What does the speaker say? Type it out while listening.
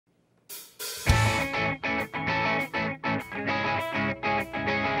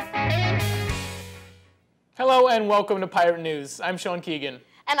Hello and welcome to Pirate News. I'm Sean Keegan.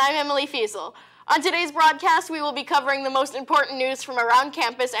 And I'm Emily Feazel. On today's broadcast, we will be covering the most important news from around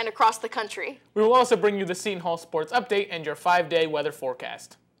campus and across the country. We will also bring you the Seton Hall sports update and your 5-day weather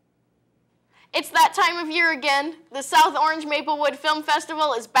forecast. It's that time of year again. The South Orange Maplewood Film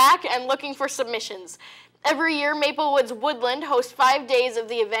Festival is back and looking for submissions. Every year, Maplewood's Woodland hosts 5 days of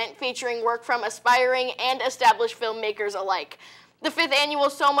the event featuring work from aspiring and established filmmakers alike. The 5th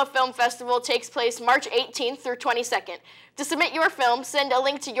annual Soma Film Festival takes place March 18th through 22nd. To submit your film, send a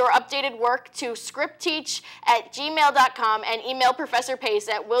link to your updated work to scriptteach@gmail.com and email Professor Pace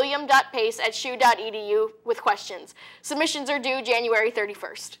at william.pace@shu.edu with questions. Submissions are due January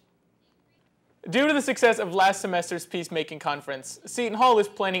 31st. Due to the success of last semester's peacemaking conference, Seton Hall is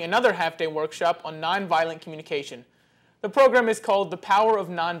planning another half-day workshop on nonviolent communication. The program is called The Power of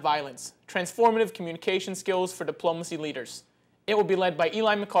Nonviolence, Transformative Communication Skills for Diplomacy Leaders. It will be led by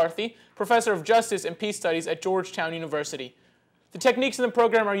Eli McCarthy, Professor of Justice and Peace Studies at Georgetown University. The techniques in the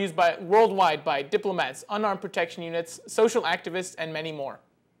program are used worldwide by diplomats, unarmed protection units, social activists, and many more.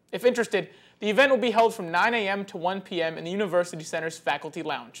 If interested, the event will be held from 9 a.m. to 1 p.m. in the University Center's Faculty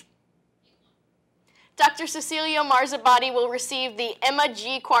Lounge. Dr. Cecilia Marzabati will receive the Emma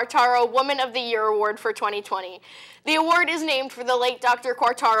G. Quartaro Woman of the Year Award for 2020. The award is named for the late Dr.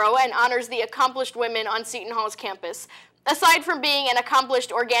 Quartaro and honors the accomplished women on Seton Hall's campus. Aside from being an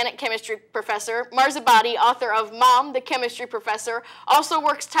accomplished organic chemistry professor, Marzabati, author of Mom, the Chemistry Professor, also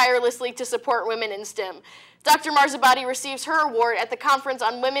works tirelessly to support women in STEM. Dr. Marzabati receives her award at the Conference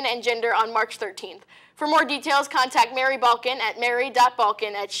on Women and Gender on March 13th. For more details, contact Mary Balkin at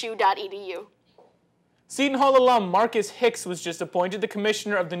mary.balkin@shu.edu. Seton Hall alum Marcus Hicks was just appointed the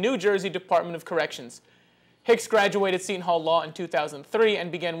Commissioner of the New Jersey Department of Corrections. Hicks graduated Seton Hall Law in 2003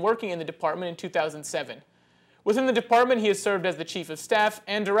 and began working in the department in 2007. Within the department, he has served as the Chief of Staff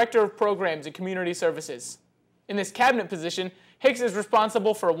and Director of Programs and Community Services. In this cabinet position, Hicks is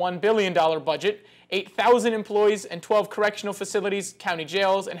responsible for a $1 billion budget, 8,000 employees, and 12 correctional facilities, county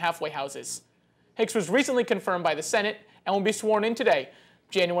jails, and halfway houses. Hicks was recently confirmed by the Senate and will be sworn in today,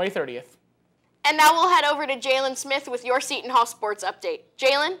 January 30th. And now we'll head over to Jaylyn Smith with your Seton Hall sports update.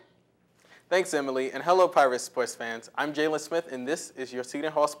 Jaylyn? Thanks, Emily, and hello, Pirates sports fans. I'm Jaylyn Smith, and this is your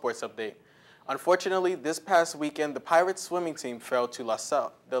Seton Hall sports update. Unfortunately, this past weekend, the Pirates swimming team fell to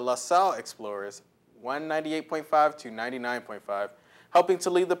the LaSalle Explorers, 198.5 to 99.5. Helping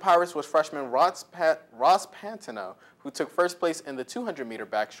to lead the Pirates was freshman Ross Pantano, who took first place in the 200-meter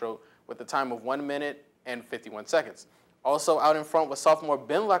backstroke with a time of 1 minute and 51 seconds. Also out in front was sophomore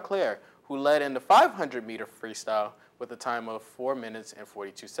Ben LaClaire, who led in the 500-meter freestyle with a time of 4 minutes and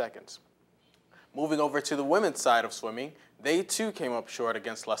 42 seconds. Moving over to the women's side of swimming, they too came up short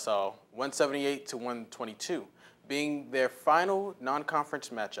against LaSalle, 178 to 122, being their final non-conference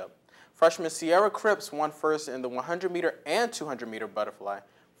matchup. Freshman Sierra Cripps won first in the 100-meter and 200-meter butterfly,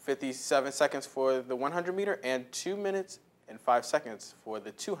 57 seconds for the 100-meter and 2 minutes and 5 seconds for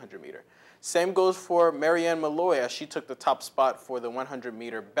the 200-meter. Same goes for Marianne Malloy as she took the top spot for the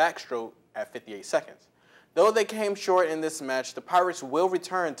 100-meter backstroke at 58 seconds. Though they came short in this match, the Pirates will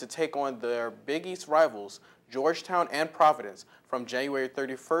return to take on their Big East rivals, Georgetown and Providence, from January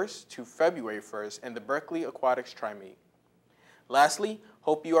 31st to February 1st in the Berkeley Aquatics Tri-Meet. Lastly,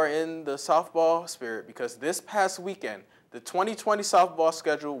 hope you are in the softball spirit because this past weekend, the 2020 softball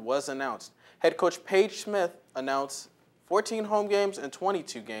schedule was announced. Head coach Paige Smith announced 14 home games and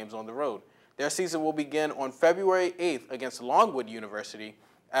 22 games on the road. Their season will begin on February 8th against Longwood University.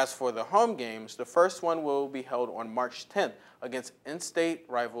 As for the home games, the first one will be held on March 10th against in-state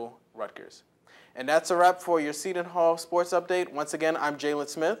rival Rutgers. And that's a wrap for your Seton Hall sports update. Once again, I'm Jaylyn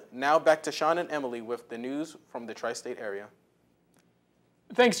Smith. Now back to Sean and Emily with the news from the tri-state area.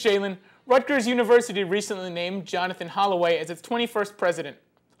 Thanks, Jaylyn. Rutgers University recently named Jonathan Holloway as its 21st president.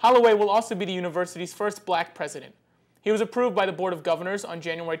 Holloway will also be the university's first black president. He was approved by the Board of Governors on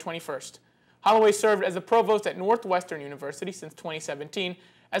January 21st. Holloway served as a provost at Northwestern University since 2017,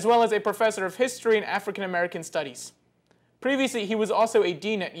 as well as a professor of history and African American studies. Previously, he was also a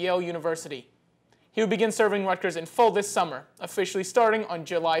dean at Yale University. He will begin serving Rutgers in full this summer, officially starting on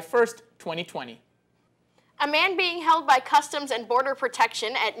July 1st, 2020. A man being held by Customs and Border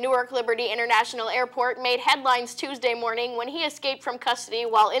Protection at Newark Liberty International Airport made headlines Tuesday morning when he escaped from custody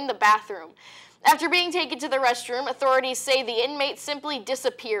while in the bathroom. After being taken to the restroom, authorities say the inmate simply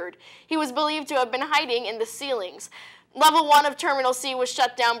disappeared. He was believed to have been hiding in the ceilings. Level 1 of Terminal C was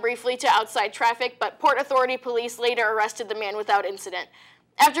shut down briefly to outside traffic, but Port Authority police later arrested the man without incident.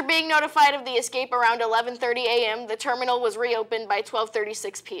 After being notified of the escape around 11:30 a.m., the terminal was reopened by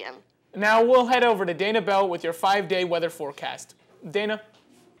 12:36 p.m. Now we'll head over to Dana Bell with your 5-day weather forecast. Dana?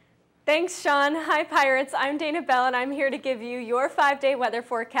 Thanks, Sean. Hi, Pirates. I'm Dana Bell, and I'm here to give you your 5-day weather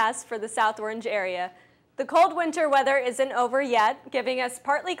forecast for the South Orange area. The cold winter weather isn't over yet, giving us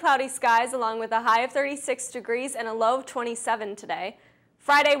partly cloudy skies along with a high of 36 degrees and a low of 27 today.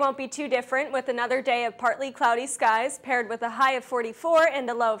 Friday won't be too different, with another day of partly cloudy skies paired with a high of 44 and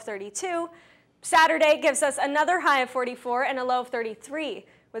a low of 32. Saturday gives us another high of 44 and a low of 33,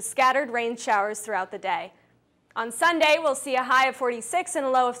 with scattered rain showers throughout the day. On Sunday, we'll see a high of 46 and a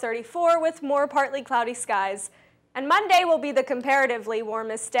low of 34 with more partly cloudy skies. And Monday will be the comparatively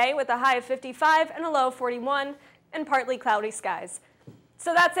warmest day with a high of 55 and a low of 41 and partly cloudy skies.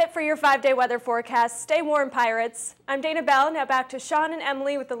 So that's it for your 5-day weather forecast. Stay warm, Pirates. I'm Dana Bell. Now back to Sean and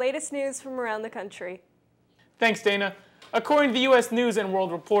Emily with the latest news from around the country. Thanks, Dana. According to the U.S. News and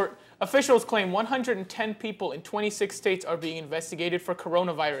World Report, officials claim 110 people in 26 states are being investigated for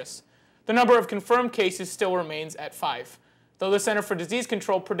coronavirus. The number of confirmed cases still remains at 5, though the Center for Disease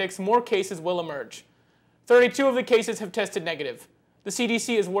Control predicts more cases will emerge. 32 of the cases have tested negative. The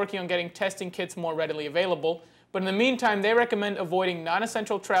CDC is working on getting testing kits more readily available, but in the meantime, they recommend avoiding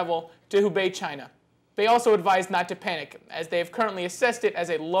non-essential travel to Hubei, China. They also advise not to panic, as they have currently assessed it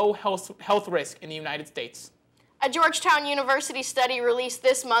as a low health risk in the United States. A Georgetown University study released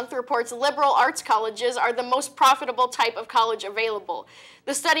this month reports liberal arts colleges are the most profitable type of college available.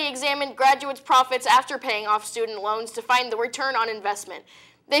 The study examined graduates' profits after paying off student loans to find the return on investment.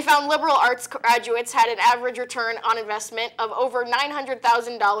 They found liberal arts graduates had an average return on investment of over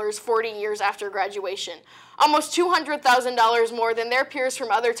 $900,000 40 years after graduation, almost $200,000 more than their peers from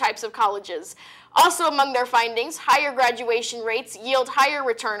other types of colleges. Also among their findings, higher graduation rates yield higher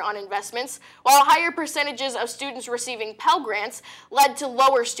return on investments, while higher percentages of students receiving Pell Grants led to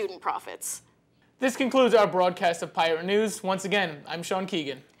lower student profits. This concludes our broadcast of Pirate News. Once again, I'm Sean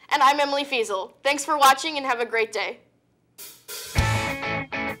Keegan. And I'm Emily Feazel. Thanks for watching and have a great day.